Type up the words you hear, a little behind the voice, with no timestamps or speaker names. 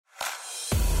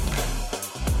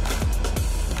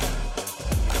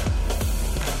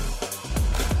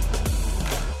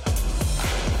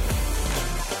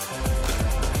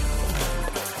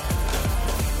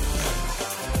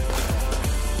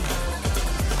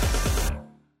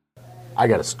I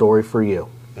got a story for you.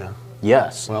 Yeah.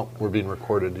 Yes. Well, we're being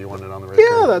recorded. Do you want it on the record?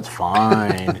 Yeah, that's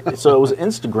fine. So it was an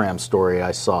Instagram story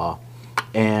I saw,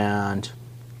 and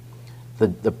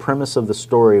the premise of the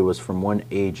story was from one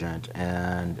agent,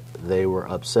 and they were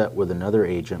upset with another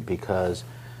agent because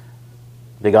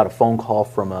they got a phone call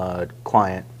from a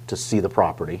client to see the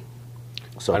property.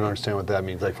 So I don't understand what that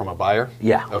means. Like from a buyer?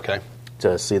 Yeah. Okay.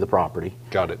 To see the property.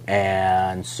 Got it.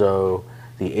 And so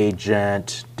the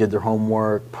agent did their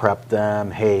homework, prepped them,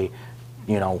 hey,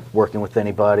 working with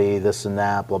anybody, this and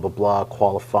that, blah, blah, blah,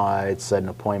 qualified, set an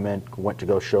appointment, went to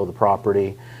go show the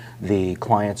property. The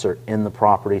clients are in the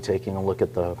property taking a look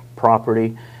at the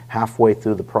property. Halfway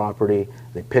through the property,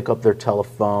 they pick up their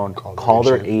telephone, call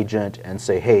their agent, and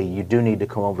say, hey, you do need to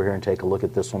come over here and take a look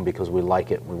at this one because we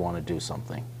like it and we want to do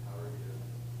something.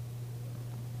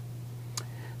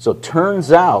 So it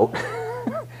turns out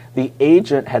the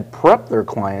agent had prepped their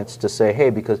clients to say, hey,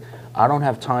 because I don't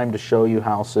have time to show you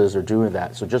houses or do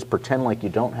that, so just pretend like you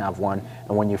don't have one,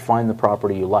 and when you find the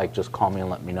property you like, just call me and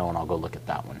let me know and I'll go look at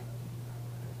that one.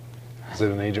 Is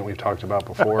it an agent we've talked about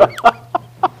before?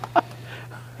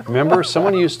 Remember,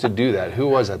 someone used to do that. Who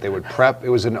was that? They would prep. It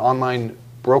was an online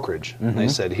brokerage. Mm-hmm. And they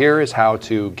said, here is how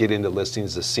to get into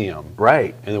listings to see them.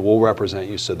 Right. And then we'll represent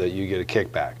you so that you get a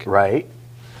kickback. Right.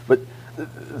 But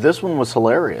this one was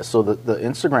hilarious. So the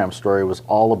Instagram story was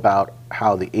all about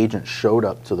how the agent showed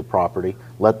up to the property,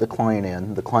 let the client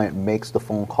in. The client makes the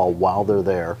phone call while they're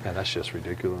there. Yeah, that's just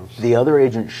ridiculous. The other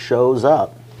agent shows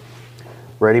up.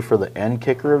 Ready for the end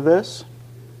kicker of this?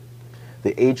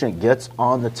 The agent gets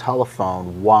on the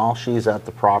telephone while she's at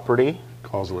the property.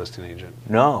 Calls the listing agent.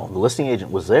 No, the listing agent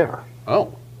was there.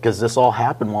 Oh. Because this all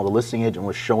happened while the listing agent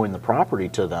was showing the property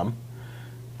to them.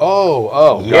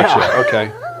 Oh, yeah. Gotcha.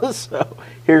 Okay. So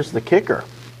here's the kicker.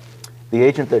 The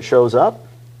agent that shows up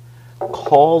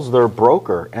calls their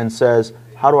broker and says,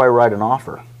 how do I write an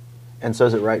offer? And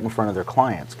says it right in front of their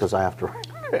clients because I have to write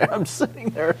it. I'm sitting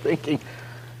there thinking,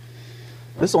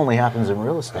 this only happens in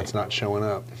real estate. That's not showing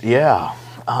up. Yeah.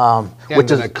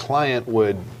 Which a client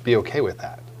would be okay with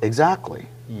that. Exactly.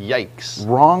 Yikes.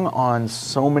 Wrong on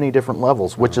so many different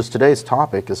levels, which is today's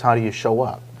topic, is how do you show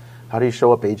up? How do you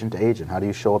show up agent to agent? How do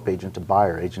you show up agent to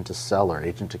buyer, agent to seller,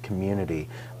 agent to community,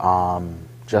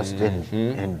 just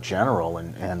in general,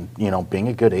 and being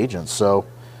a good agent. So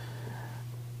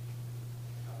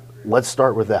let's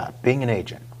start with that. Being an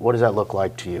agent, what does that look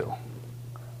like to you?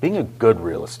 Being a good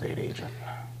real estate agent.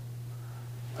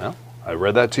 Well, I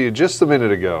read that to you just a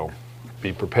minute ago.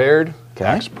 Be prepared,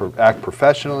 okay. act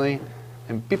professionally,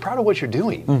 and be proud of what you're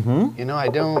doing. Mm-hmm.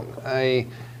 I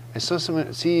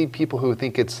see people who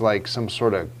think it's like some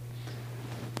sort of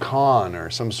con or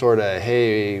some sort of,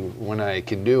 hey, when I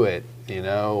can do it,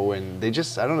 and they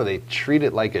just, I don't know, they treat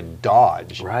it like a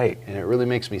dodge. Right. And it really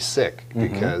makes me sick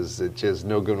because it's just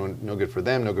no good for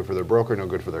them, no good for their broker, no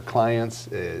good for their clients.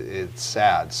 It's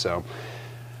sad. So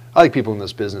I like people in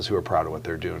this business who are proud of what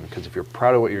they're doing, because if you're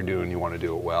proud of what you're doing, you want to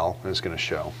do it well, and it's going to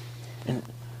show. And,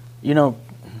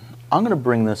 I'm going to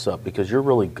bring this up because you're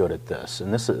really good at this,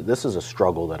 and this is a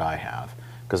struggle that I have,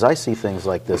 because I see things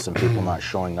like this and people not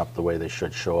showing up the way they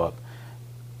should show up,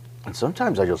 and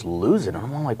sometimes I just lose it, and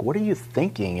I'm like, what are you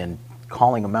thinking, and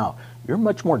calling them out. You're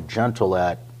much more gentle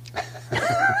at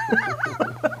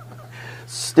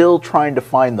still trying to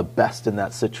find the best in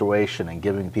that situation and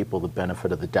giving people the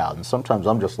benefit of the doubt, and sometimes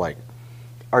I'm just like,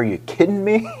 are you kidding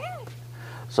me?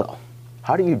 So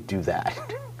how do you do that?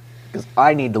 Because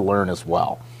I need to learn as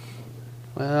well.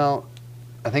 Well,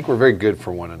 I think we're very good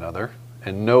for one another,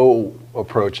 and no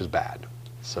approach is bad.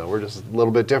 So we're just a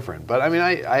little bit different. But I mean,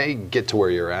 I get to where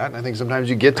you're at, and I think sometimes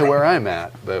you get to where I'm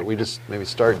at, but we just maybe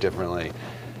start differently.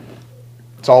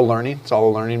 It's all learning. It's all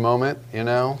a learning moment,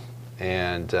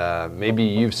 and maybe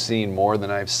you've seen more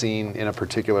than I've seen in a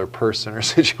particular person or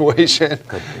situation.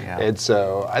 Could be, yeah. And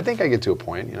so I think I get to a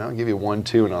point, I'll give you 1,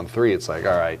 2, and on 3, it's like,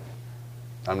 all right,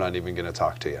 I'm not even going to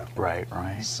talk to you. Right.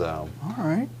 So, all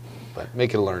right. But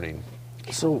make it a learning.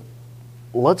 So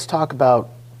let's talk about,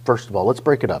 first of all, let's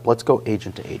break it up. Let's go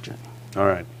agent to agent. All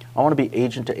right. I want to be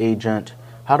agent to agent.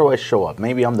 How do I show up?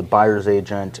 Maybe I'm the buyer's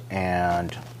agent,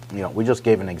 and we just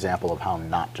gave an example of how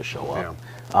not to show up.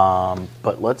 Yeah.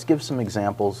 But let's give some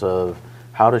examples of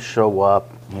how to show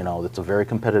up. It's a very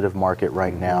competitive market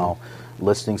right now.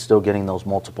 Listings still getting those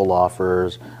multiple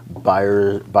offers.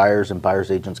 Buyers and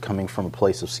buyer's agents coming from a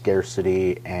place of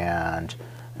scarcity, and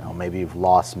maybe you've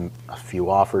lost a few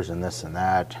offers and this and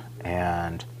that,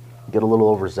 and get a little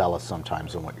overzealous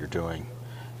sometimes in what you're doing.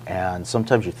 And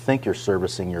sometimes you think you're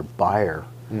servicing your buyer,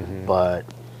 but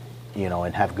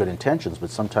and have good intentions,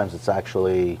 but sometimes it's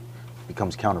actually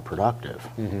becomes counterproductive.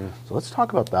 So let's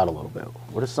talk about that a little bit.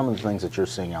 What are some of the things that you're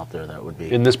seeing out there that would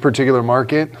be in this particular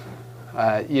market?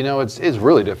 It's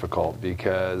really difficult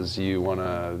because you want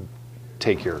to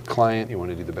take your client, you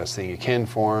want to do the best thing you can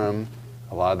for them.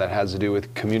 A lot of that has to do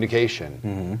with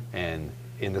communication. And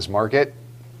in this market,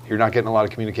 you're not getting a lot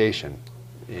of communication.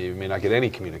 You may not get any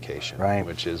communication, right,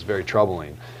 which is very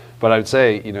troubling. But I would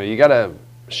say, you got to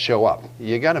show up.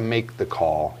 You got to make the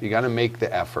call. You got to make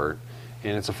the effort.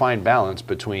 And it's a fine balance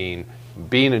between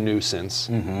being a nuisance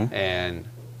and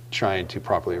trying to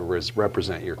properly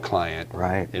represent your client,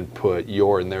 right, and put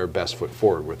your and their best foot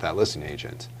forward with that listing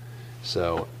agent.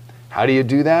 So how do you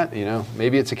do that?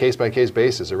 Maybe it's a case-by-case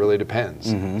basis. It really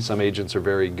depends. Some agents are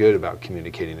very good about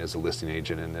communicating as a listing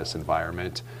agent in this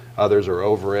environment. Others are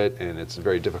over it, and it's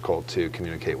very difficult to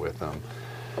communicate with them.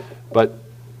 But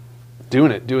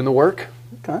doing the work,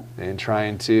 and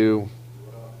trying to,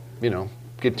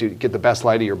 get the best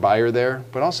light of your buyer there,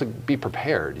 but also be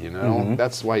prepared.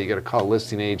 That's why you got to call a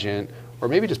listing agent, or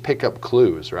maybe just pick up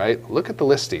clues. Right? Look at the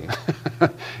listing.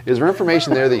 Is there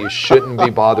information there that you shouldn't be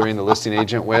bothering the listing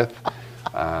agent with?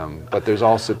 But there's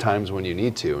also times when you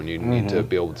need to, and you need to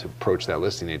be able to approach that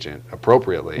listing agent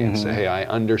appropriately and say, "Hey, I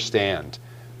understand,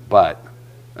 but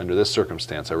under this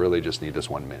circumstance, I really just need this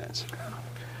 1 minute."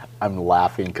 I'm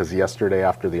laughing because yesterday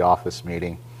after the office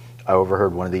meeting, I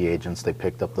overheard one of the agents. They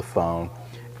picked up the phone,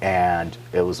 and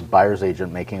it was a buyer's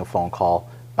agent making a phone call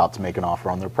about to make an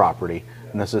offer on their property.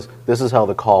 And this is how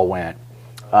the call went.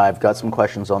 I've got some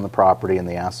questions on the property, and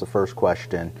they asked the first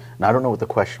question. And I don't know what the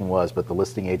question was, but the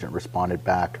listing agent responded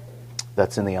back,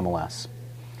 "That's in the MLS."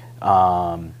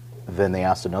 Then they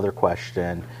asked another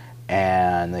question,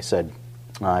 and they said,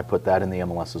 "I put that in the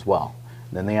MLS as well."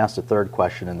 Then they asked a third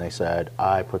question, and they said,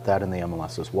 "I put that in the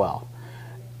MLS as well."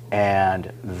 And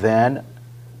then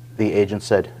the agent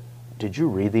said, "Did you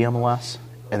read the MLS?"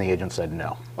 And the agent said,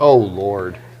 "No." Oh,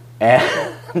 Lord.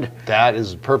 And that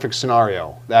is a perfect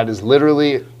scenario. That is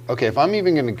literally, okay,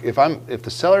 if the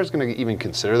seller is going to even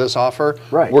consider this offer,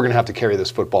 right, we're going to have to carry this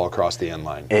football across the end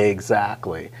line.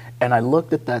 Exactly. And I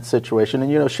looked at that situation,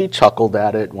 and she chuckled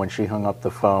at it when she hung up the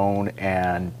phone,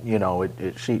 and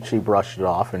she brushed it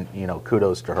off, and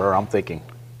kudos to her. I'm thinking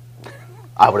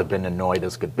I would have been annoyed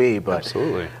as could be, but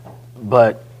absolutely.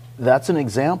 But that's an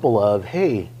example of,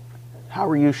 hey, how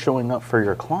are you showing up for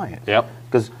your client? Yep.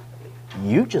 Because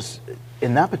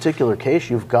in that particular case,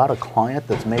 you've got a client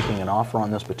that's making an offer on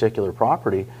this particular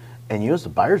property, and you as the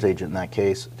buyer's agent in that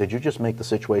case, did you just make the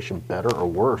situation better or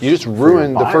worse? You just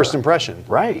ruined the first impression.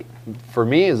 Right. For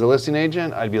me as a listing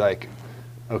agent, I'd be like,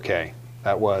 okay,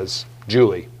 that was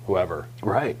Julie, whoever.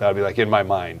 Right. That would be like in my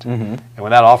mind. And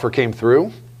when that offer came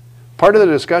through, part of the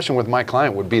discussion with my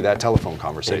client would be that telephone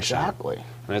conversation. Exactly.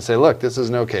 And I'd say, look, this is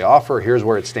an okay offer. Here's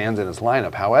where it stands in its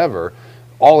lineup. However,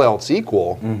 all else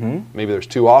equal, maybe there's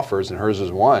 2 offers and hers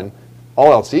is 1,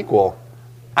 all else equal,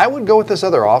 I would go with this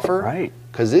other offer. Right.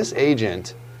 Because this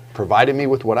agent provided me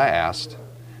with what I asked.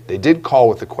 They did call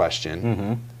with a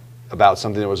question about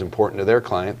something that was important to their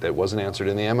client that wasn't answered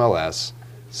in the MLS.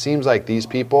 Seems like these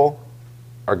people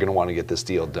are going to want to get this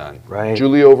deal done. Right.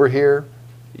 Julie over here,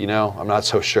 I'm not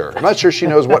so sure. I'm not sure she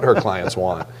knows what her clients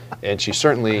want. And she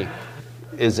certainly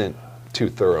isn't too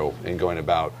thorough in going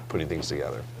about putting things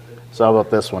together. So how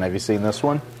about this one? Have you seen this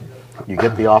one? You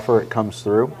get the offer, it comes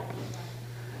through,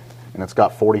 and it's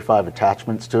got 45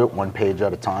 attachments to it, 1 page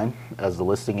at a time. As the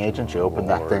listing agent, you open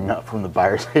that thing up from the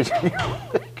buyer's agent. You're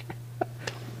like,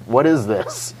 what is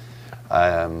this?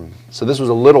 So this was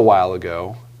a little while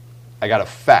ago. I got a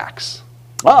fax.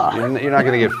 You're not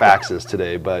going to get faxes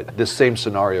today, but this same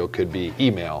scenario could be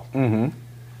email.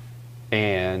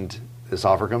 And this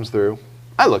offer comes through.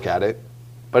 I look at it,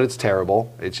 but it's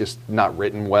terrible. It's just not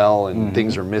written well, and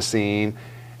things are missing.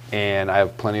 And I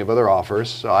have plenty of other offers,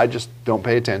 so I just don't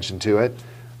pay attention to it.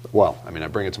 Well, I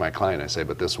bring it to my client. I say,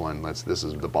 but this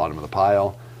is the bottom of the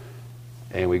pile.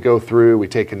 And we go through, we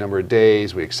take a number of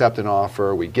days, we accept an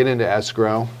offer, we get into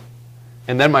escrow,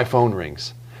 and then my phone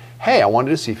rings. Hey, I wanted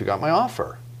to see if you got my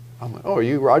offer. I'm like, oh, are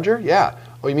you Roger? Yeah.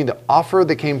 Oh, you mean the offer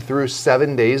that came through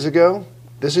 7 days ago?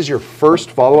 This is your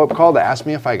first follow-up call to ask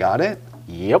me if I got it?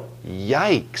 Yep.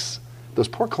 Yikes. Those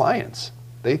poor clients.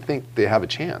 They think they have a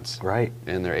chance. Right.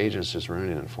 And their agent's just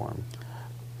ruining it for them.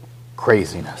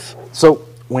 Craziness. So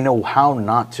we know how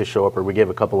not to show up, or we gave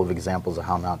a couple of examples of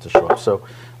how not to show up. So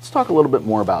let's talk a little bit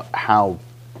more about how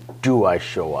do I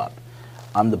show up.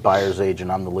 I'm the buyer's agent,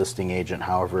 I'm the listing agent,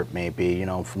 however it may be.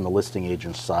 From the listing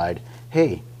agent side,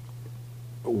 hey,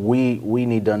 we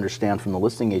need to understand from the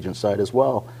listing agent side as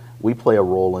well, we play a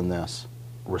role in this.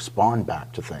 Respond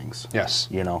back to things. Yes.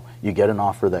 You get an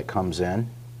offer that comes in,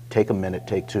 take a minute,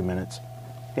 take 2 minutes,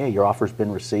 hey, your offer's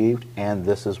been received, and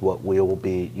this is what we will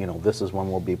be, this is when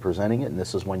we'll be presenting it, and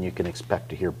this is when you can expect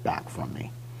to hear back from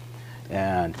me.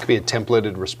 And could be a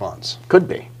templated response. Could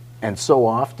be. And so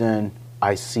often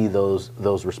I see those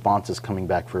responses coming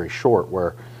back very short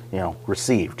where,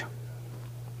 received.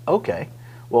 Okay,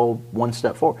 well, one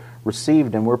step forward.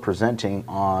 Received, and we're presenting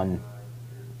on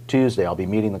Tuesday. I'll be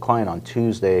meeting the client on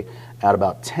Tuesday at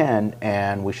about 10,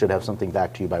 and we should have something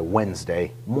back to you by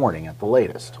Wednesday morning at the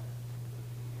latest.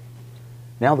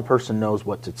 Now the person knows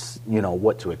what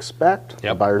to expect. Yep.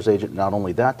 The buyer's agent, not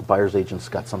only that, the buyer's agent's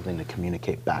got something to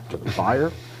communicate back to the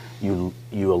buyer. You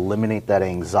eliminate that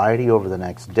anxiety over the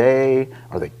next day.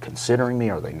 Are they considering me?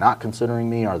 Are they not considering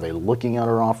me? Are they looking at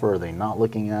our offer? Are they not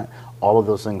looking at? All of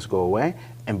those things go away.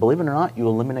 And believe it or not, you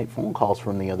eliminate phone calls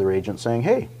from the other agent saying,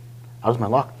 hey, how does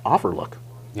my offer look?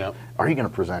 Yep. Are you going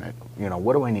to present it?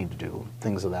 What do I need to do?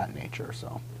 Things of that nature.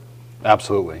 So,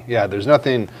 absolutely. Yeah, there's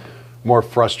nothing more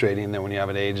frustrating than when you have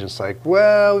an agent that's like,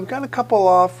 well, we've got a couple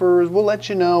offers. We'll let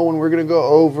you know when we're going to go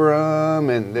over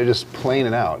them. And they're just playing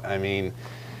it out. I mean,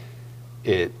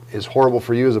 it is horrible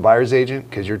for you as a buyer's agent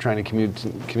because you're trying to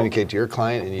communicate to your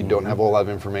client and you don't have a whole lot of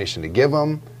information to give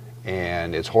them.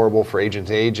 And it's horrible for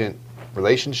agent-to-agent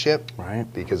relationship.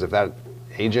 Right. Because if that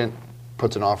agent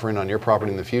puts an offer in on your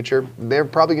property in the future, they're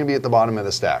probably going to be at the bottom of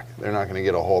the stack. They're not going to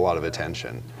get a whole lot of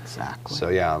attention. Exactly. So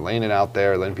yeah, laying it out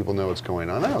there, letting people know what's going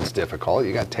on. I know it's difficult.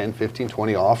 You got 10, 15,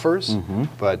 20 offers,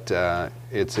 but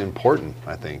it's important,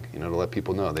 I think, to let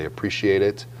people know they appreciate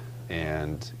it,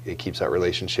 and it keeps that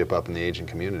relationship up in the agent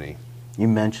community. You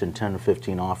mentioned 10 to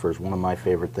 15 offers. One of my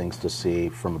favorite things to see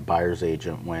from a buyer's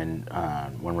agent when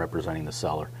representing the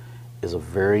seller is a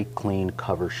very clean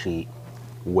cover sheet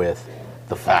with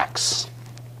the facts.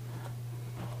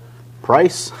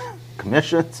 Price,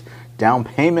 commissions, down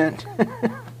payment,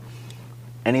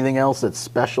 anything else that's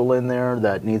special in there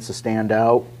that needs to stand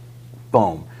out,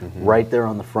 boom, right there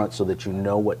on the front so that you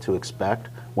know what to expect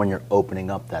when you're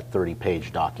opening up that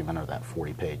 30-page document or that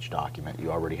 40-page document.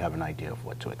 You already have an idea of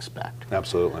what to expect.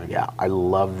 Absolutely. Yeah, I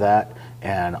love that.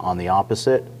 And on the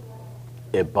opposite,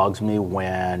 it bugs me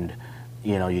when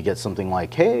you get something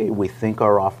like, hey, we think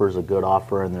our offer is a good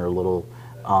offer, and they're a little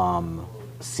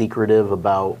secretive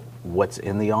about what's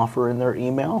in the offer in their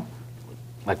email.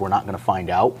 Like, we're not going to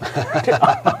find out.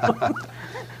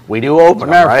 We do open As a matter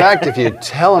them, of right? fact, if you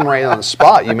tell them right on the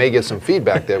spot, you may get some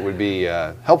feedback that would be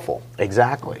helpful.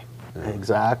 Exactly.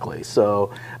 Exactly.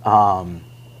 So,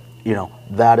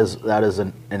 that is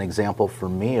an example for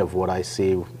me of what I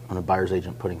see when a buyer's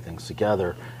agent putting things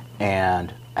together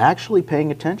and actually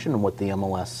paying attention to what the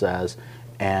MLS says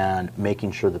and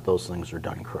making sure that those things are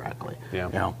done correctly.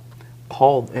 Yeah.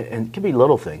 Call, and it can be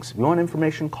little things. If you want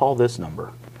information, call this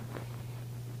number.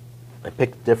 They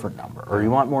pick a different number. Or you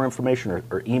want more information,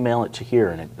 or email it to here,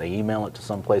 and they email it to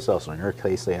someplace else. Or in your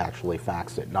case, they actually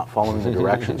faxed it. Not following the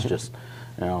directions, just,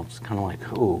 it's kind of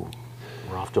like, ooh,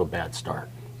 we're off to a bad start.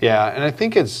 Yeah, and I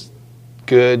think it's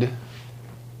good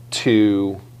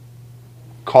to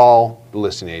call the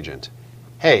listing agent.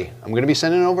 Hey, I'm going to be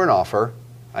sending over an offer.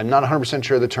 I'm not 100%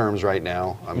 sure of the terms right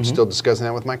now. I'm still discussing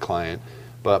that with my client.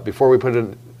 But before we put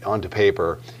it onto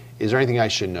paper, is there anything I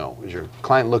should know? Is your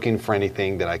client looking for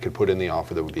anything that I could put in the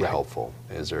offer that would be helpful?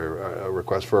 Is there a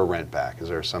request for a rent back? Is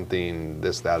there something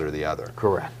this, that, or the other?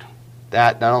 Correct.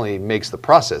 That not only makes the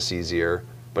process easier,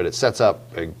 but it sets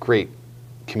up a great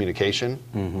communication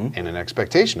and an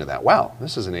expectation of that. Wow,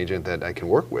 this is an agent that I can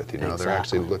work with. They're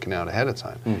actually looking out ahead of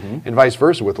time. And vice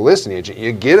versa with the listing agent.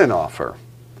 You get an offer.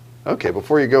 Okay,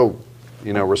 before you go,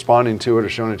 responding to it or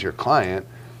showing it to your client,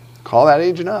 call that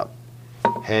agent up.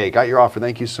 Hey, got your offer.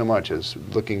 Thank you so much. It's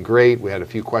looking great. We had a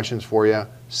few questions for you.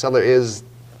 Seller is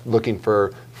looking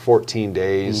for 14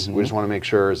 days. We just want to make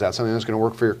sure, is that something that's going to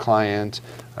work for your client?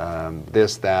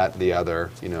 This, that, the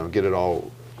other. Get it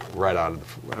all right out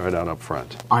up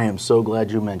front. I am so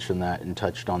glad you mentioned that and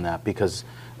touched on that, because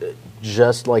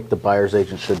just like the buyer's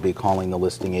agent should be calling the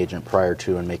listing agent prior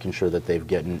to and making sure that they've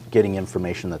getting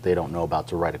information that they don't know about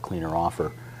to write a cleaner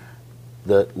offer,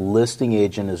 the listing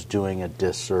agent is doing a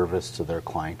disservice to their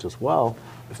client as well.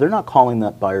 If they're not calling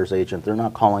that buyer's agent, they're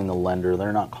not calling the lender,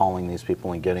 they're not calling these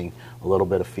people and getting a little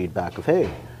bit of feedback of,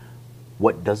 hey,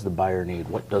 what does the buyer need?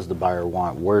 What does the buyer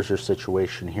want? Where's your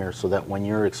situation here? So that when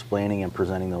you're explaining and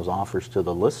presenting those offers to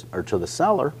the to the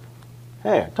seller,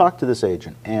 hey, I talked to this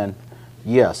agent, and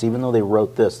yes, even though they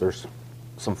wrote this, there's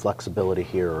some flexibility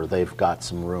here, or they've got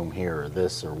some room here, or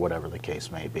this, or whatever the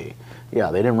case may be. Yeah,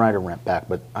 they didn't write a rent back,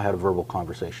 but I had a verbal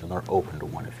conversation. They're open to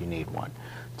one if you need one,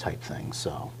 type thing.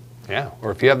 So yeah,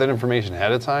 or if you have that information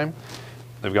ahead of time,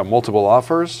 they've got multiple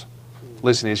offers.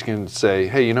 Listing agent can say,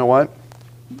 hey, you know what?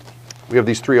 we have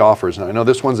these 3 offers. Now, I know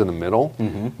this one's in the middle,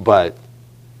 but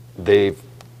they've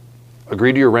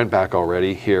agreed to your rent back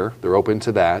already here. They're open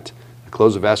to that. The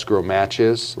close of escrow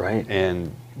matches. Right.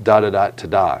 And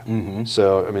da-da-da-to-da.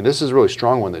 So, I mean, this is a really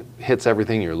strong one that hits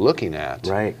everything you're looking at.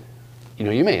 Right. You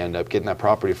know, you may end up getting that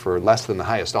property for less than the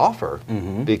highest offer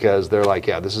because they're like,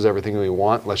 yeah, this is everything we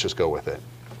want. Let's just go with it.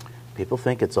 People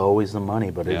think it's always the money,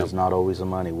 but it is not always the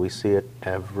money. We see it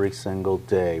every single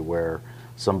day where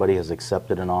somebody has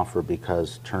accepted an offer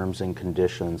because terms and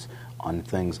conditions on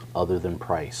things other than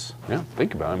price. Yeah,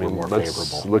 think about it. I mean, more let's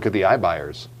favorable. look at the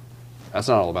iBuyers. That's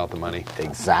not all about the money.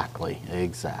 Exactly.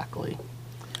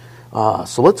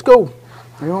 So let's go.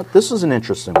 You know what? This is an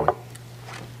interesting one.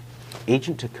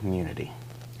 Agent to community.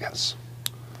 Yes.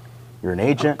 You're an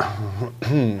agent.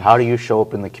 How do you show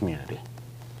up in the community?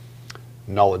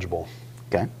 Knowledgeable.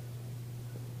 Okay.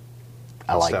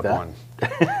 I like Step that.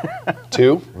 1.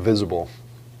 2, visible.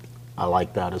 I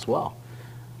like that as well.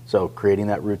 So creating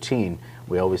that routine.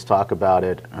 We always talk about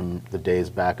it the days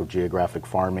back of geographic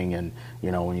farming, and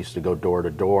you know, when you used to go door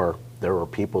to door, there were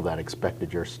people that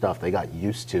expected your stuff. They got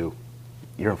used to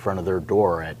you're in front of their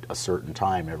door at a certain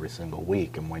time every single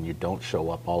week, and when you don't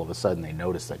show up, all of a sudden they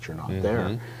notice that you're not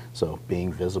there. So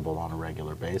being visible on a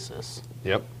regular basis.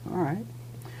 Yep. All right.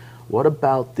 What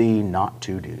about the not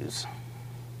to-dos?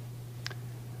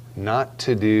 Not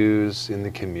to-dos in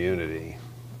the community.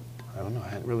 I don't know. I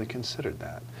hadn't really considered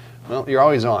that. Well, you're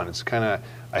always on. It's kind of,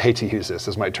 I hate to use this.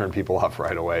 This might turn people off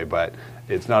right away, but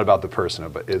it's not about the person,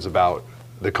 but it's about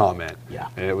the comment. Yeah.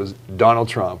 And it was Donald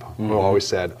Trump who always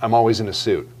said, I'm always in a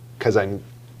suit because I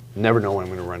never know when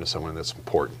I'm going to run to someone that's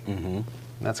important. And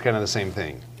that's kind of the same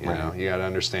thing. You know, you got to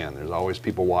understand there's always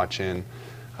people watching.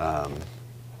 So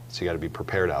you got to be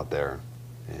prepared out there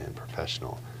and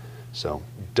professional. So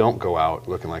don't go out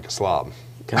looking like a slob.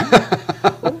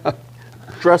 Okay.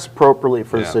 Dress appropriately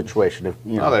for the situation. If,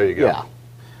 you know, there you go. Yeah.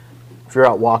 If you're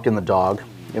out walking the dog,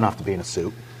 you don't have to be in a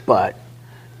suit, but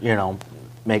you know,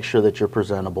 make sure that you're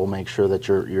presentable. Make sure that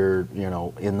you're you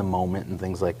know, in the moment and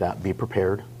things like that. Be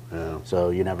prepared. Yeah. So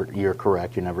you're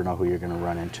correct. You never know who you're going to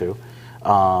run into.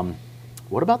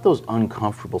 What about those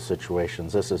uncomfortable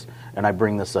situations? This is, and I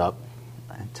bring this up.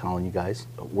 I'm telling you guys,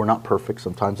 we're not perfect.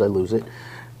 Sometimes I lose it.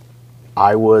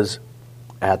 I was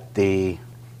at a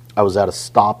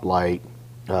stoplight,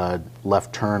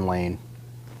 left turn lane,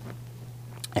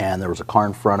 and there was a car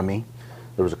in front of me,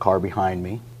 there was a car behind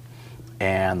me,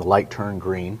 and the light turned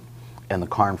green, and the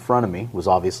car in front of me was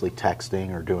obviously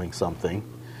texting or doing something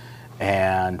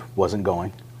and wasn't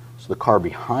going. So the car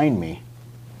behind me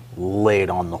laid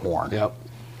on the horn. Yep.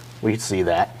 We could see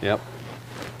that. Yep.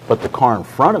 But the car in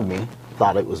front of me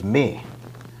thought it was me.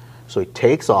 So he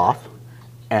takes off,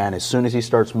 and as soon as he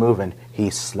starts moving, he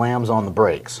slams on the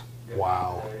brakes.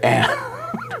 Wow. And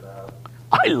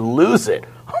I lose it.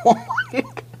 I'm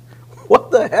like,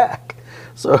 what the heck?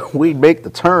 So we make the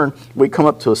turn, we come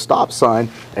up to a stop sign,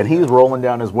 and he's rolling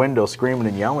down his window screaming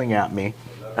and yelling at me.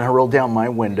 And I rolled down my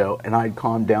window, and I'd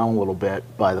calmed down a little bit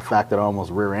by the fact that I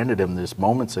almost rear-ended him just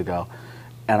moments ago.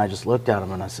 And I just looked at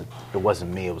him and I said, it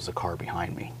wasn't me, it was the car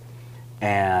behind me.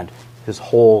 And his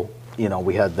whole, you know,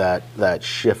 we had that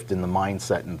shift in the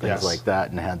mindset and things like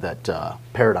that, and had that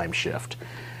paradigm shift.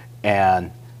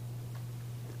 And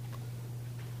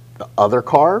the other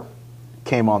car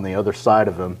came on the other side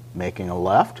of him, making a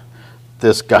left.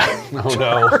 This guy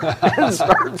and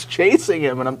starts chasing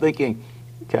him, and I'm thinking,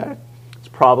 okay, it's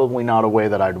probably not a way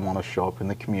that I'd want to show up in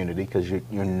the community, because you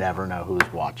never know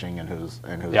who's watching and who's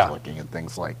looking and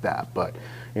things like that. But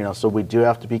you know, so we do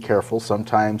have to be careful.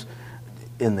 Sometimes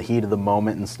in the heat of the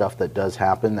moment and stuff that does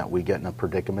happen, that we get in a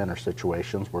predicament or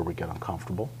situations where we get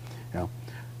uncomfortable. You know,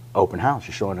 open house.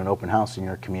 You're showing an open house in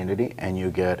your community, and you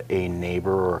get a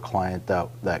neighbor or a client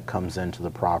that comes into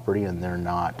the property, and they're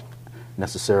not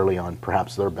necessarily on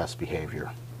perhaps their best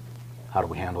behavior. How do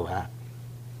we handle that?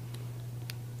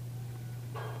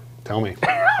 Tell me.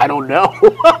 I don't know.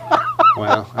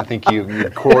 Well, I think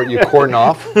you cordon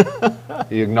off.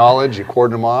 You acknowledge, you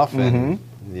cordon them off, and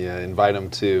you invite them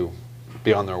to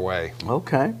be on their way.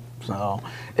 Okay. So,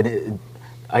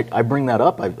 I bring that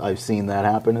up. I've seen that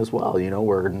happen as well. You know,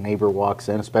 where a neighbor walks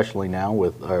in, especially now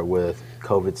with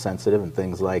COVID sensitive and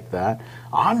things like that.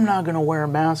 I'm not going to wear a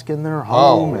mask in their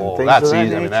home and things that's of that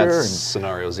easy. nature. I mean, that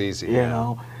scenario's easy. You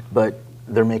know, but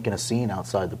they're making a scene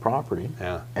outside the property,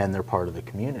 and they're part of the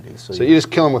community. So you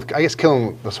just kill them with, I guess,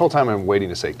 this whole time I'm waiting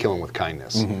to say kill them with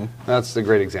kindness. That's the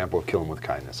great example of killing with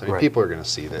kindness. I mean, people are going to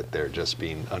see that they're just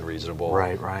being unreasonable.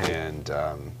 Right. And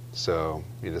so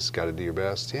you just got to do your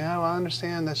best. Yeah, well, I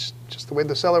understand. That's just the way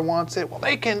the seller wants it. Well,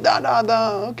 they can,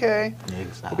 okay.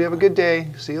 Exactly. Hope you have a good day.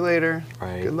 See you later.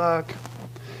 Right. Good luck.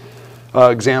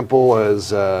 Example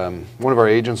was one of our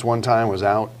agents one time was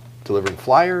out delivering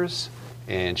flyers,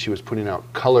 and she was putting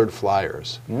out colored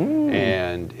flyers.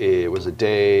 And it was a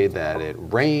day that it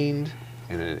rained,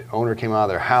 and an owner came out of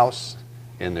their house,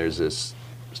 and there's this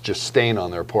just stain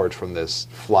on their porch from this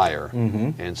flyer.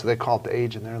 And so they called the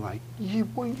agent. They're like, you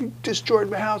destroyed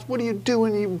my house. What are you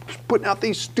doing? You putting out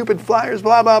these stupid flyers,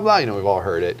 blah, blah, blah. You know, we've all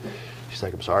heard it. She's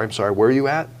like, I'm sorry. Where are you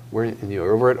at? And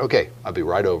you're over it? Okay, I'll be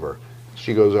right over.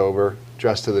 She goes over,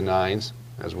 dressed to the nines,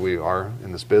 as we are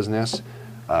in this business,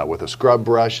 with a scrub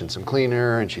brush and some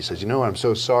cleaner. And she says, you know what, I'm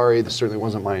so sorry. This certainly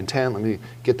wasn't my intent. Let me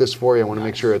get this for you. I want to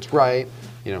make sure it's right.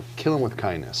 You know, kill them with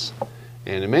kindness.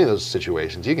 And in many of those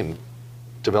situations, you can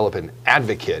develop an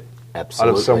advocate out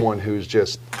of someone who's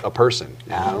just a person.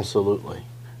 Absolutely.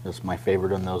 That's my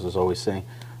favorite in those is always saying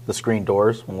the screen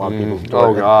doors. When a lot of people's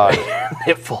doors, oh God,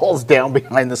 it falls down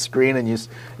behind the screen, and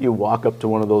you walk up to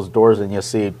one of those doors and you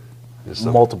see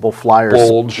multiple flyers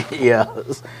bulge.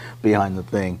 Yes, behind the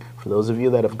thing. For those of you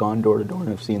that have gone door to door and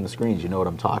have seen the screens, you know what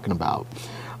I'm talking about.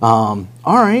 All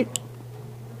right.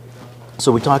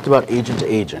 So we talked about agent to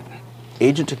agent,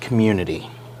 agent to community.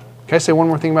 Can I say one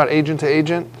more thing about agent to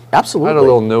agent? Absolutely. I had a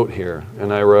little note here,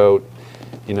 and I wrote,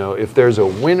 you know, if there's a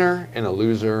winner and a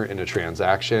loser in a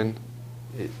transaction,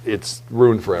 it's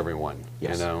ruined for everyone.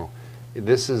 Yes. You know,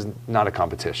 this is not a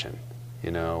competition.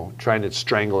 You know, trying to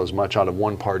strangle as much out of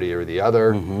one party or the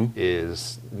other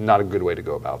is not a good way to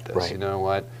go about this. Right. You know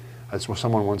what? That's what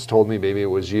someone once told me, maybe it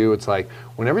was you. It's like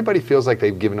when everybody feels like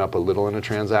they've given up a little in a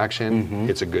transaction,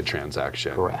 it's a good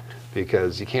transaction. Correct.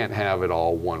 Because you can't have it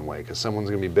all one way, because someone's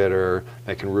going to be bitter.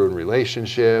 That can ruin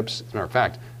relationships. As a matter of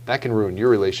fact, that can ruin your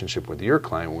relationship with your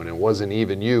client when it wasn't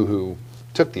even you who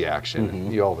took the action.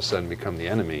 And you all of a sudden become the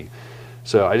enemy.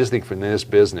 So I just think for this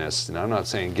business, and I'm not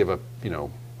saying give up, you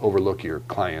know, overlook your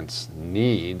client's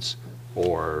needs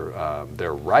or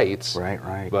their rights.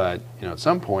 Right. But you know, at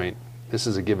some point, this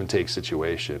is a give and take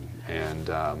situation, and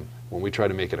when we try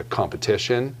to make it a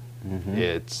competition,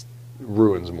 it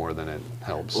ruins more than it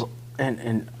helps. Well,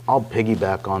 and I'll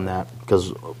piggyback on that,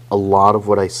 because a lot of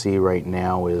what I see right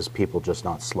now is people just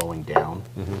not slowing down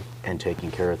and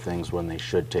taking care of things when they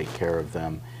should take care of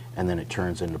them, and then it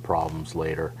turns into problems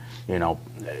later. You know,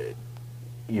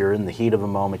 you're in the heat of a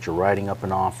moment, you're writing up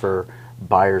an offer,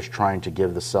 buyer's trying to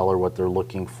give the seller what they're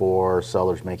looking for,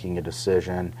 seller's making a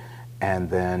decision,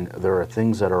 and then there are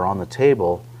things that are on the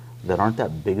table that aren't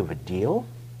that big of a deal,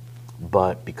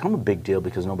 but become a big deal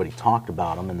because nobody talked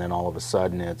about them, and then all of a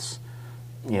sudden it's,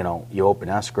 you know, you open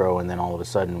escrow, and then all of a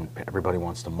sudden everybody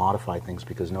wants to modify things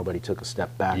because nobody took a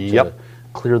step back to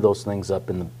clear those things up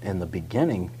in the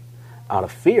beginning out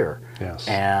of fear. Yes.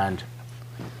 And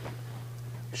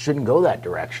shouldn't go that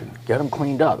direction. Get them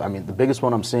cleaned up. I mean, the biggest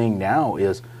one I'm seeing now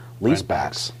is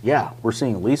leasebacks. Yeah, we're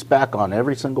seeing leaseback on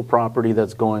every single property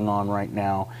that's going on right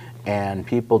now, and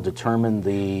people determine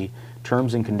the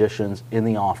terms and conditions in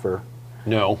the offer.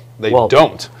 No, they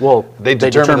don't. Well, they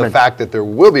determine the fact that there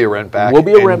will be a rent back,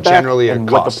 generally a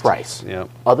cost. What the price. Yep.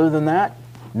 Other than that,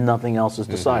 nothing else is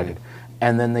decided.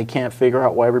 And then they can't figure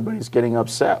out why everybody's getting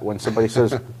upset when somebody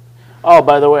says, "Oh,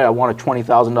 by the way, I want a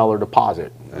 $20,000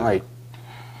 deposit." Like,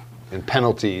 and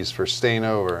penalties for staying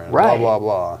over, and blah blah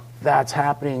blah. That's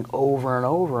happening over and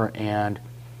over, and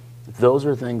those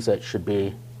are things that should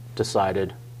be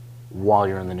decided while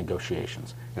you're in the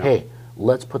negotiations. Yep. Hey,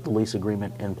 let's put the lease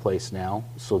agreement in place now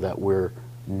so that we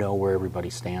know where everybody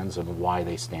stands and why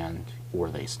they stand where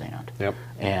they stand. Yep.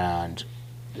 And,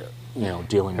 you know,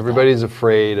 dealing with everybody's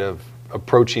afraid of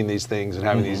approaching these things and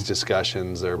having these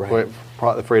discussions. They're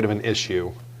afraid of an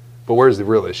issue. But where's the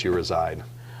real issue reside?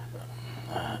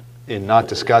 In not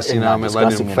discussing them and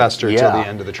letting them fester till the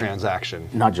end of the transaction.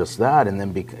 Not just that, and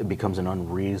then it becomes an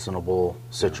unreasonable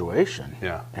situation.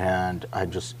 Yeah. And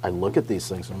I look at these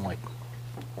things and I'm like,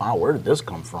 wow, where did this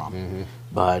come from?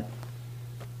 But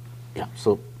yeah,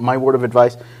 so my word of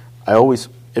advice, I always,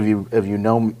 if you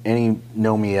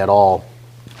know me at all,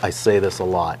 I say this a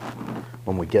lot.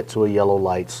 When we get to a yellow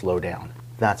light, slow down.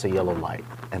 That's a yellow light.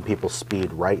 And people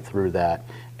speed right through that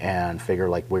and figure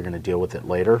like we're going to deal with it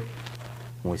later.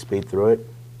 When we speed through it,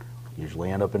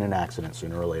 usually end up in an accident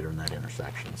sooner or later in that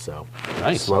intersection. So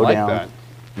slow down, that.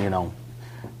 You know,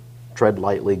 tread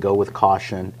lightly, go with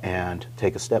caution, and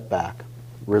take a step back,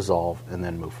 resolve, and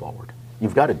then move forward.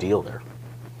 You've got a deal there.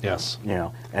 Yes. You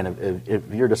know, and if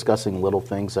you're discussing little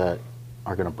things that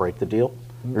are going to break the deal,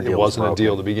 your deal it wasn't a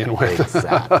deal to begin with.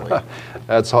 Exactly.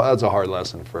 That's a hard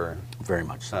lesson for very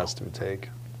much so. us to take.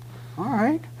 All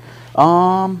right.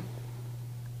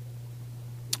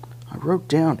 I wrote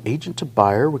down agent to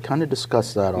buyer. We kind of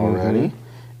discussed that already.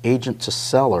 Agent to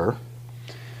seller.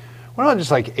 What What about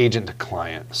just like agent to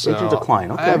client? So Agent to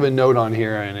client, okay. I have a note on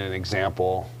here and an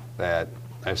example that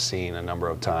I've seen a number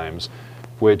of times,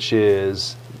 which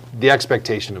is the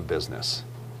expectation of business.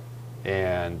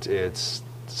 And it's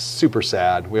super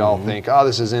sad. We all think, oh,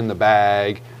 this is in the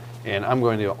bag, and I'm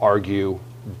going to argue,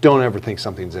 don't ever think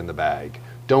something's in the bag.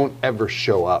 Don't ever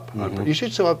show up. You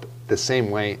should show up the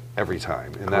same way every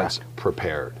time, and that's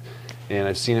prepared. And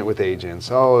I've seen it with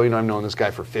agents. Oh, I've known this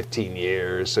guy for 15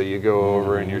 years, so you go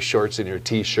over in your shorts and your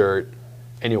T-shirt,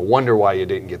 and you'll wonder why you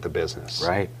didn't get the business.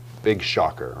 Right. Big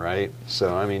shocker, right?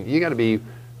 So, I mean, you got to be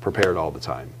prepared all the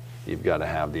time. You've got to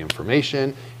have the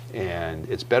information, and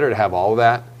it's better to have all of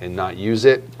that and not use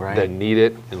it than need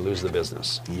it and lose the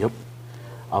business. Yep.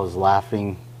 I was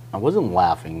laughing. I wasn't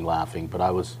laughing, but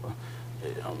I was,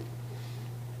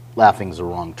 laughing's the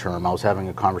wrong term. I was having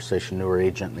a conversation, newer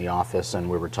agent in the office, and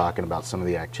we were talking about some of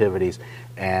the activities,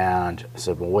 and I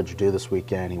said, well, what'd you do this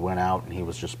weekend? He went out and he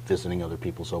was just visiting other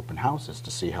people's open houses to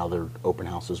see how their open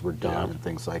houses were done and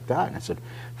things like that. And I said,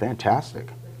 fantastic.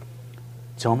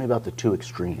 Tell me about the two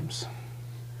extremes.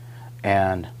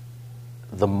 And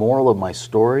the moral of my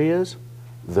story is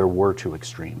there were two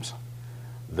extremes.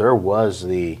 There was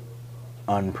the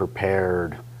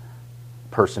unprepared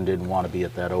person didn't want to be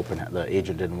at that the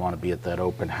agent didn't want to be at that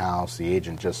open house. The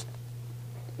agent just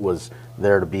was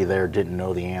there to be there, didn't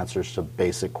know the answers to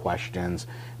basic questions,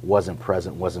 wasn't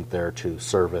present, wasn't there to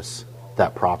service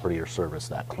that property or service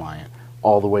that client.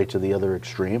 All the way to the other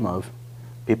extreme of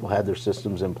people had their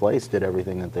systems in place, did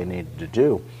everything that they needed to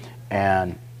do.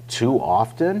 And too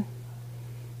often,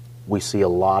 we see a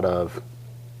lot of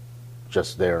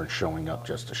just there and showing up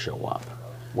just to show up.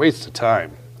 Waste of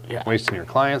time. Yeah. Wasting your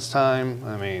client's time.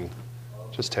 I mean,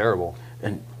 just terrible.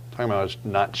 And talking about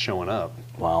not showing up.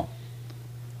 Well,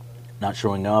 not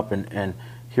showing up. And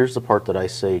here's the part that I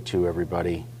say to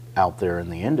everybody out there in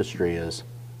the industry is,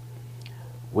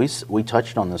 we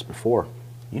touched on this before.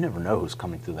 You never know who's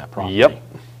coming through that property. Yep.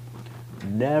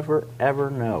 Never, ever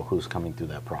know who's coming through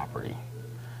that property.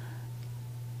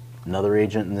 Another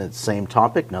agent in the same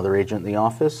topic, another agent in the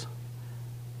office,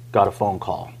 got a phone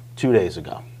call 2 days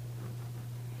ago.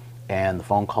 And the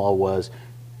phone call was,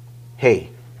 hey,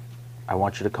 I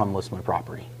want you to come list my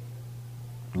property.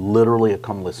 Literally,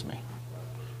 come list me.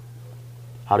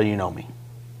 How do you know me?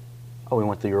 Oh, we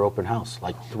went to your open house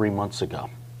like 3 months ago.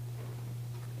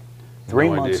 3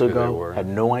 months ago, had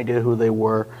no idea who they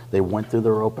were. They went through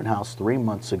their open house 3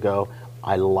 months ago.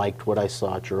 I liked what I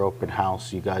saw at your open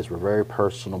house. You guys were very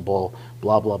personable,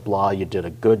 blah, blah, blah. You did a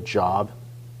good job.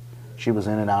 She was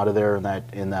in and out of there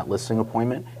in that listing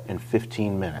appointment in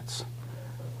 15 minutes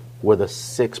with a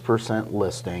 6%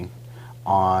 listing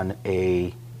on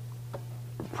a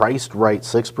priced right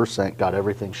 6%, got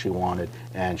everything she wanted,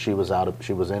 and she was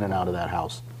in and out of that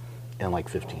house in like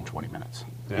 15, 20 minutes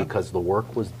because the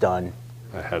work was done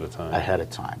ahead of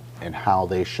time, and how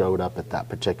they showed up at that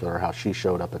particular, how she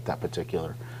showed up at that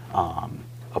particular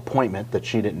appointment that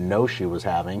she didn't know she was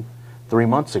having 3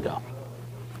 months ago.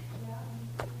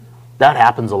 That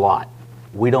happens a lot.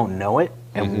 We don't know it,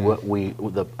 and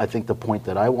I think the point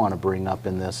that I want to bring up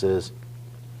in this is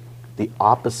the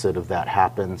opposite of that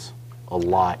happens a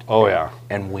lot. Oh yeah,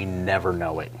 and we never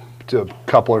know it. A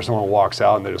couple or someone walks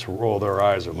out and they just roll their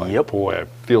eyes. They're like, boy, I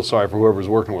feel sorry for whoever's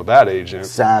working with that agent.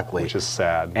 Exactly. Which is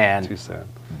sad. And too sad.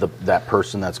 That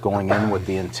person that's going in with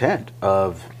the intent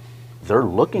of they're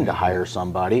looking to hire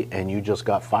somebody, and you just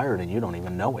got fired and you don't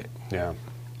even know it. Yeah.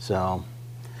 So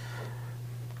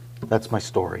that's my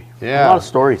story. Yeah. A lot of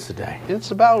stories today.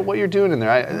 It's about what you're doing in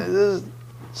there. This is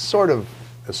sort of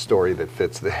a story that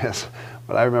fits this.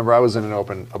 But I remember I was in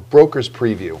a broker's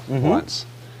preview once.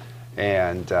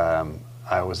 And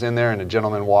I was in there, and a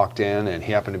gentleman walked in, and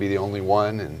he happened to be the only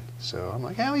one. And so I'm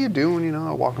like, how are you doing?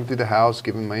 I walk him through the house,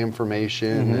 give him my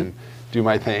information, and do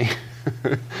my thing.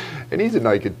 And he's in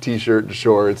like a T-shirt and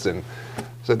shorts, and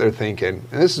so they're thinking,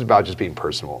 and this is about just being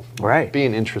personal. Right.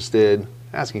 Being interested,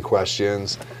 asking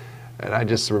questions. And I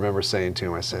just remember saying to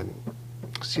him, I said,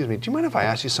 excuse me, do you mind if I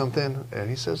ask you something? And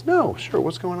he says, no, sure,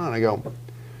 what's going on? I go,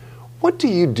 what do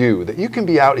you do that you can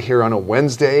be out here on a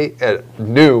Wednesday at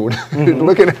noon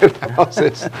looking at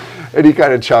houses? And he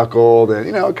kind of chuckled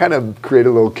and, kind of created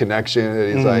a little connection.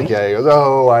 And he's like, yeah, he goes,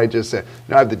 oh, I just, I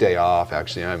have the day off.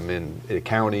 Actually, I'm in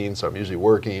accounting, so I'm usually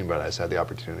working, but I just had the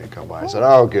opportunity to come by. I said,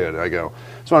 oh, good. I go,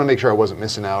 just want to make sure I wasn't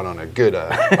missing out on a good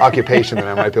occupation that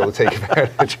I might be able to take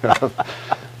advantage of.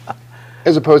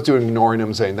 As opposed to ignoring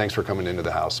him, saying, thanks for coming into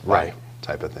the house. Bye.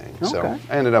 Type of thing. Okay. So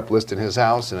I ended up listing his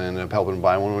house, and I ended up helping him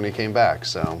buy one when he came back.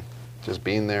 So just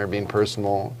being there, being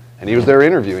personal, and he was there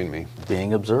interviewing me.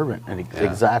 Being observant, and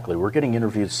exactly. We're getting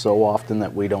interviewed so often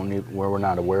that where we're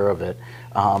not aware of it.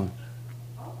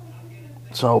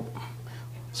 So,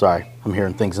 sorry, I'm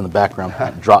hearing things in the background.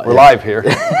 We're live here.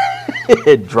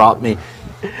 It dropped me.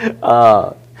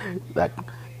 That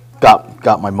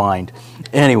got my mind.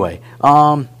 Anyway,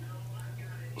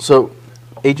 so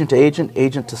agent to agent,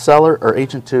 agent to seller, or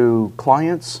agent to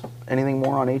clients? Anything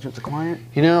more on agent to client?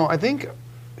 You know, I think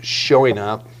showing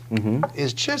up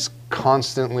is just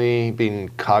constantly being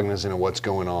cognizant of what's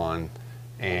going on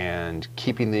and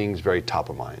keeping things very top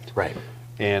of mind. Right.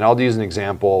 And I'll use an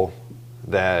example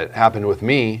that happened with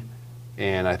me,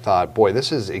 and I thought, boy,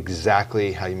 this is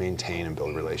exactly how you maintain and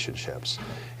build relationships.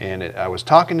 And I was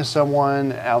talking to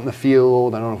someone out in the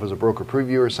field, I don't know if it was a broker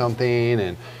preview or something,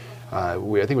 and I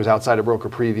think it was outside a broker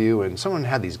preview, and someone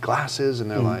had these glasses, and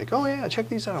they're like, oh yeah, check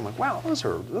these out. I'm like, wow, those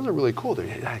are really cool.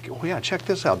 They're like, oh yeah, check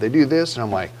this out. They do this, and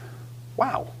I'm like,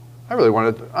 wow, I'm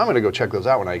going to go check those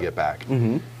out when I get back.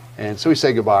 And so we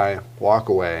say goodbye, walk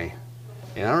away,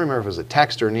 and I don't remember if it was a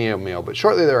text or an email, but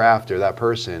shortly thereafter, that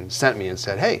person sent me and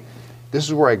said, hey, this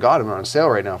is where I got them on sale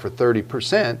right now for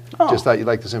 30%. Just thought you'd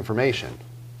like this information.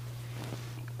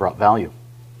 Brought value.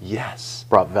 Yes.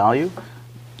 Brought value.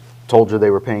 Told you they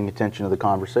were paying attention to the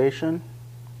conversation.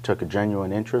 Took a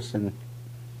genuine interest in.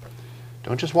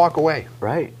 Don't just walk away.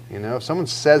 Right. You know, if someone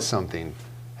says something,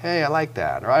 hey, I like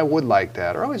that, or I would like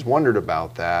that, or I always wondered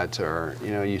about that, or, you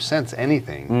know, you sense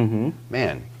anything,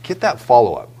 man, get that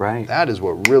follow-up. Right. That is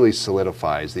what really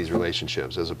solidifies these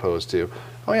relationships, as opposed to,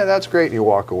 oh yeah, that's great, and you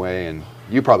walk away, and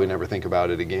you probably never think about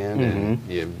it again, and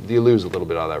you lose a little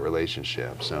bit out of that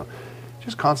relationship. So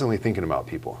just constantly thinking about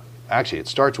people. Actually, it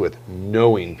starts with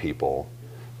knowing people.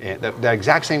 And that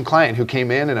exact same client who came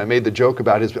in and I made the joke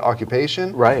about his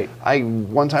occupation, right. I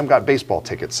one time got baseball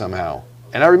tickets somehow,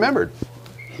 and I remembered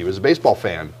he was a baseball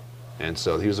fan, and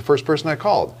so he was the first person I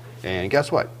called. And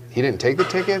guess what? He didn't take the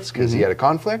tickets because he had a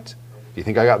conflict. Do you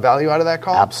think I got value out of that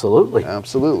call? Absolutely.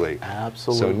 Absolutely.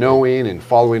 Absolutely. So knowing and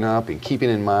following up and keeping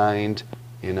in mind,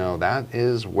 you know, that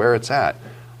is where it's at.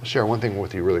 I'll share one thing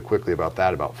with you really quickly about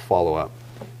that, about follow-up,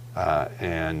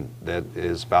 and that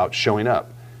is about showing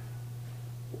up.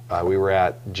 We were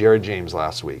at Jared James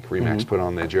last week. Remax put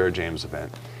on the Jared James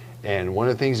event. And one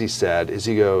of the things he said is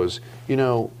he goes, you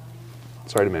know,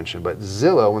 sorry to mention, but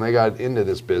Zillow, when they got into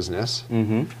this business,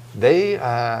 they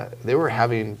were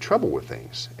having trouble with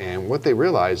things. And what they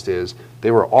realized is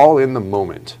they were all in the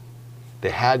moment. They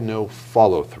had no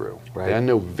follow-through. Right. They had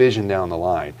no vision down the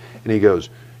line. And he goes,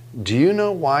 do you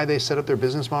know why they set up their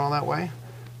business model that way?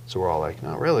 So we're all like,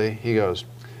 not really. He goes,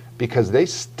 because they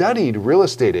studied real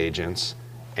estate agents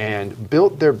and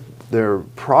built their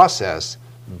process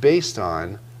based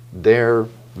on their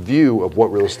view of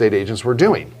what real estate agents were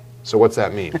doing. So what's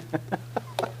that mean?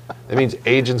 That means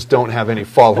agents don't have any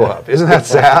follow-up. Isn't that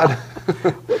sad?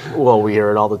 Well, we hear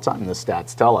it all the time. The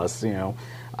stats tell us, you know,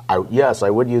 yes, I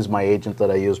would use my agent that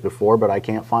I used before, but I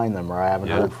can't find them or I haven't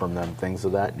heard from them, things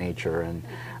of that nature. And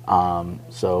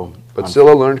But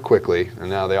Zillow learned quickly, and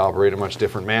now they operate in a much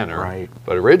different manner. Right.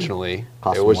 But originally,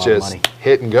 Cost it was them a lot of just money.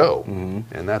 hit and go,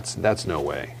 and that's no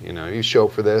way. You know, you show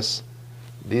up for this.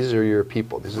 These are your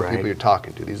people. These are the people you're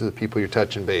talking to. These are the people you're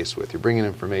touching base with. You're bringing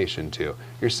information to.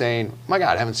 You're saying, my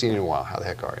God, I haven't seen you in a while. How the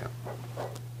heck are you?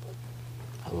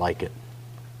 I like it.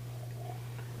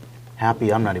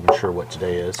 Happy, I'm not even sure what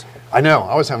today is. I know.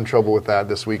 I was having trouble with that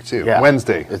this week, too. Yeah.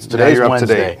 Wednesday. Today's you're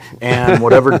Wednesday. Up to date. And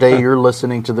whatever day you're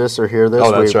listening to this or hear this.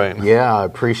 Oh, that's right. Yeah, I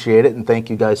appreciate it, and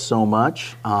thank you guys so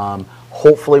much.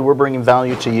 Hopefully we're bringing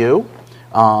value to you.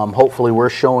 Hopefully we're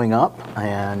showing up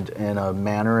and in a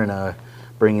manner and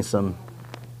bringing some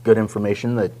good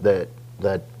information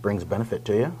that brings benefit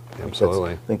to you.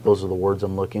 Absolutely. I think those are the words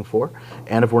I'm looking for.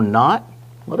 And if we're not,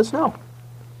 let us know.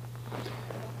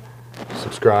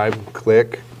 Subscribe,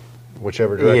 click,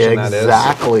 whichever direction that is.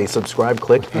 Exactly. Subscribe,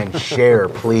 click, and share,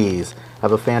 please.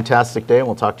 Have a fantastic day, and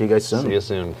we'll talk to you guys soon. See you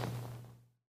soon.